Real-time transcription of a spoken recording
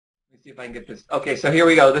see if I can get this. Okay, so here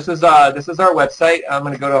we go. This is our website. I'm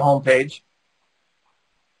going to go to home page.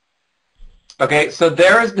 Okay, so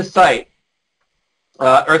there's the site,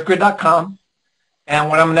 earthgrid.com. And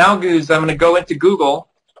what I'm now going to do is I'm going to go into Google,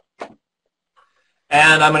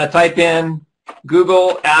 and I'm going to type in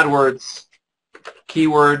Google Adwords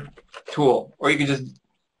Keyword Tool, or you can just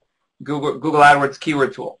Google AdWords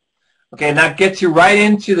Keyword Tool. Okay, and that gets you right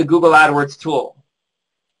into the Google AdWords tool.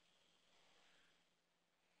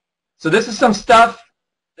 So this is some stuff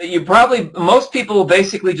that most people will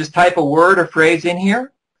basically just type a word or phrase in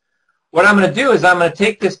here. What I'm going to do is I'm going to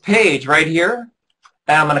take this page right here,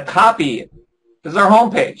 and I'm going to copy it. This is our home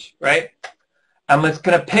page, right? I'm just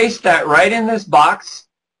going to paste that right in this box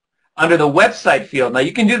under the website field. Now,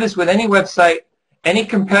 you can do this with any website, any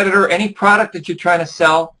competitor, any product that you're trying to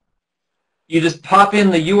sell. You just pop in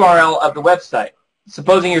the URL of the website.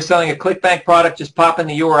 Supposing you're selling a ClickBank product, just pop in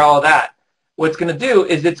the URL of that. What it's going to do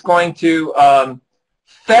is it's going to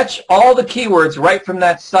fetch all the keywords right from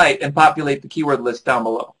that site and populate the keyword list down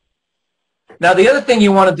below. Now, the other thing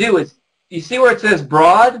you want to do is, you see where it says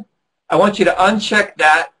broad? I want you to uncheck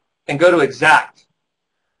that and go to exact.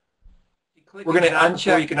 We're going to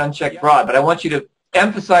uncheck, or you can uncheck broad, but I want you to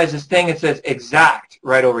emphasize this thing that says exact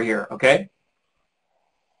right over here, okay?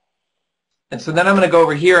 And so then I'm going to go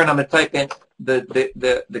over here and I'm going to type in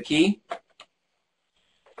the key.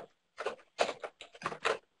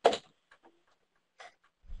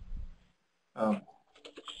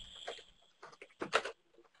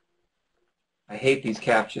 I hate these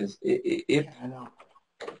captchas. I know.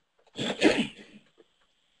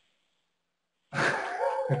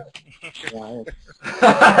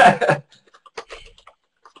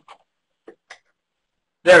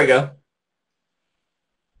 There we go.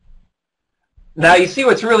 Now you see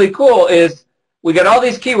what's really cool is we got all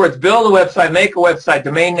these keywords: build a website, make a website,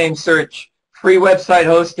 domain name search, free website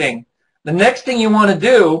hosting. The next thing you want to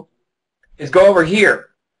do is go over here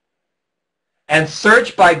and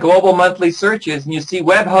search by global monthly searches, and you see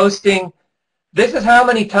web hosting. This is how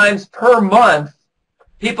many times per month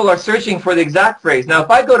people are searching for the exact phrase. Now, if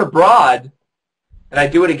I go to broad and I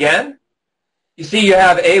do it again, you see you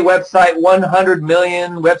have a website, 100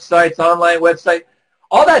 million websites, online website.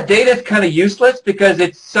 All that data is kind of useless because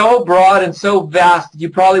it's so broad and so vast, you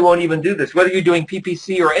probably won't even do this, whether you're doing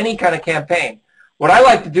PPC or any kind of campaign. What I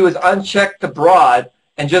like to do is uncheck the broad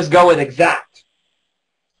and just go with exact.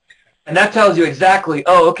 And that tells you exactly,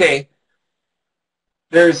 oh, okay,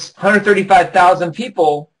 there's 135,000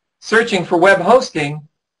 people searching for web hosting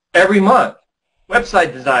every month.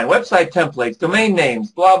 Website design, website templates, domain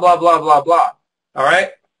names, blah, blah, blah, blah, blah. All right?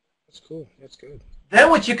 That's cool. That's good. Then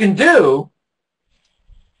what you can do,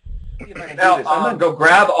 now I'm going to go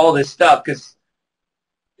grab all this stuff because,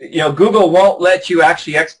 you know, Google won't let you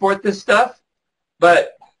actually export this stuff,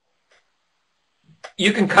 but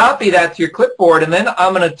you can copy that to your clipboard, and then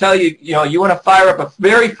I'm going to tell you, you know, you want to fire up a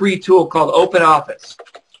very free tool called OpenOffice.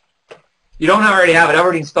 You don't already have it. I've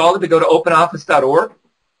already installed it, but go to openoffice.org.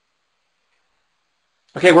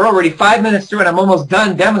 Okay, we're already 5 minutes through, and I'm almost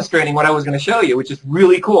done demonstrating what I was going to show you, which is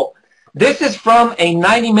really cool. This is from a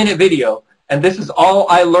 90-minute video, and this is all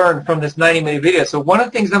I learned from this 90-minute video. So one of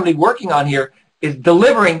the things I'm going to be working on here is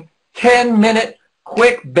delivering 10-minute,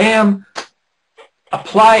 quick, bam,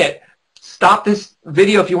 apply it. Stop this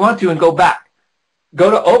video if you want to and go back. Go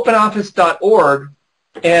to openoffice.org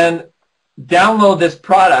and download this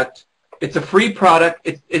product. It's a free product.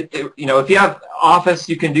 You know, if you have Office,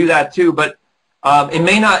 you can do that too, but it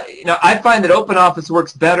may not. You know, I find that OpenOffice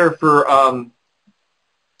works better for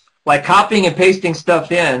like copying and pasting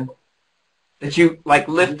stuff in that you like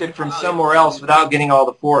lifted from somewhere else without getting all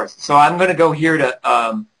the forests. So I'm going to go here to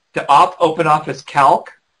OpenOffice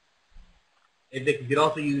Calc. You could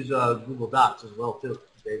also use Google Docs as well too.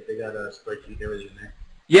 They got a spreadsheet and everything there.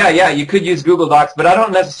 Yeah, you could use Google Docs, but I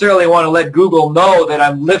don't necessarily want to let Google know that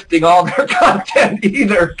I'm lifting all their content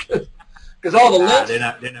either, because all the links. They're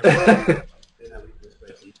not they're not the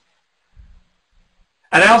spreadsheet.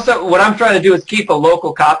 And also, what I'm trying to do is keep a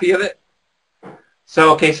local copy of it.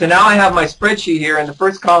 So, okay, so now I have my spreadsheet here, and the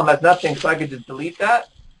first column has nothing, so I could just delete that.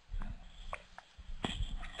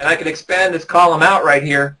 And I could expand this column out right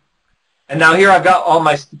here. And now here I've got all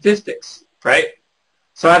my statistics, right?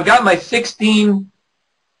 So I've got my 16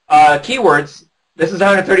 keywords. This is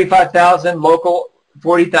 135,000, local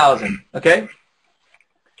 40,000, okay?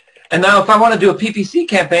 And now if I want to do a PPC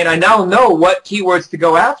campaign, I now know what keywords to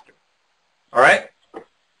go after, all right?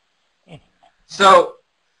 So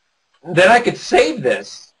then I could save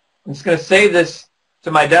this. I'm just going to save this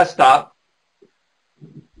to my desktop.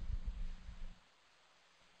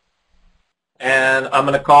 And I'm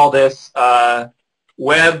going to call this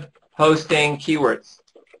web hosting, keywords.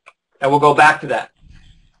 And we'll go back to that.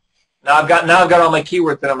 Now I've got all my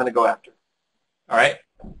keywords that I'm going to go after. All right.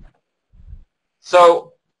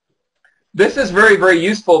 So this is very, very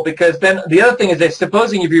useful, because then the other thing is that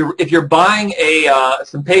supposing if you're buying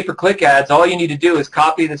some pay-per-click ads, all you need to do is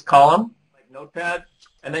copy this column, like Notepad,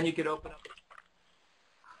 and then you could open up.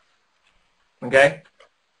 Okay.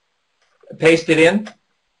 Paste it in.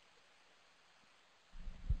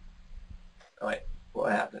 Oh, wait,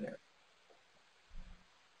 what happened here?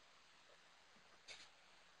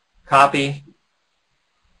 Copy.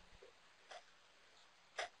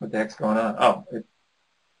 What the heck's going on? Oh,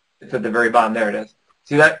 it's at the very bottom. There it is.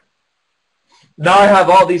 See that? Now I have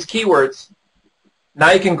all these keywords.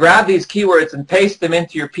 Now you can grab these keywords and paste them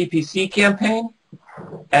into your PPC campaign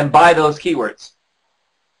and buy those keywords.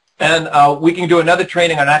 And we can do another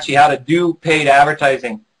training on actually how to do paid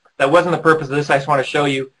advertising. That wasn't the purpose of this. I just want to show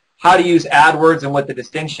you how to use AdWords and what the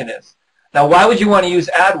distinction is. Now, why would you want to use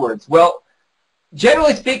AdWords? Well,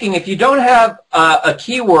 generally speaking, if you don't have a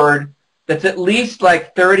keyword that's at least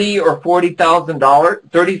like $30,000 or $40,000,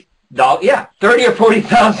 $30 or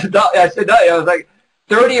 $40,000. I said that. I was like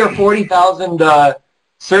 30 or 40,000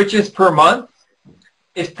 searches per month.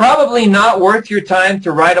 It's probably not worth your time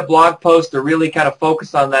to write a blog post or really kind of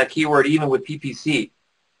focus on that keyword, even with PPC.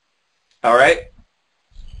 All right.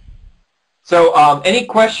 So, any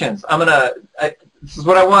questions? This is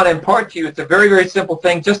what I want to impart to you. It's a very, very simple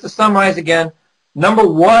thing. Just to summarize again, number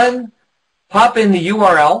one, pop in the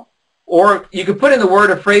URL. Or you could put in the word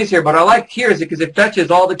or phrase here, but I like here is because it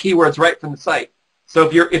fetches all the keywords right from the site. So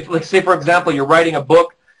if let's say, for example, you're writing a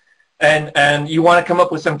book and you want to come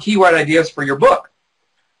up with some keyword ideas for your book,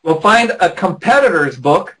 well, find a competitor's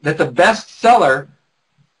book that's a bestseller,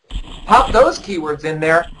 pop those keywords in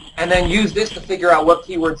there, and then use this to figure out what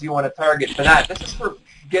keywords you want to target for that. This is for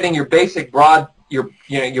getting your basic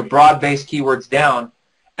your broad-based keywords down.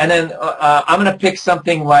 And then I'm going to pick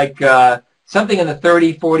something like something in the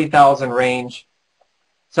 30, 40,000 range,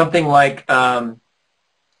 something like,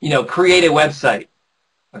 create a website,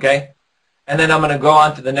 okay? And then I'm going to go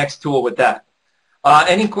on to the next tool with that.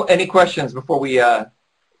 Any questions before we, was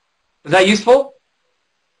that useful?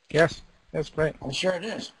 Yes, that's great. I'm sure it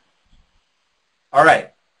is. All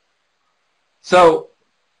right. So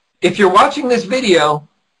if you're watching this video,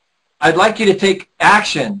 I'd like you to take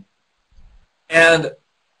action. And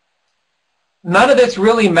none of this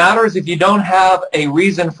really matters if you don't have a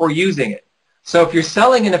reason for using it. So if you're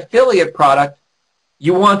selling an affiliate product,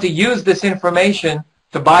 you want to use this information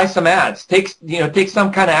to buy some ads. Take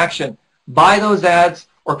some kind of action. Buy those ads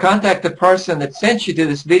or contact the person that sent you to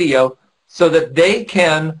this video so that they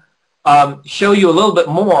can show you a little bit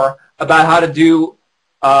more about how to do,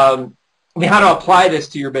 how to apply this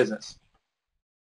to your business.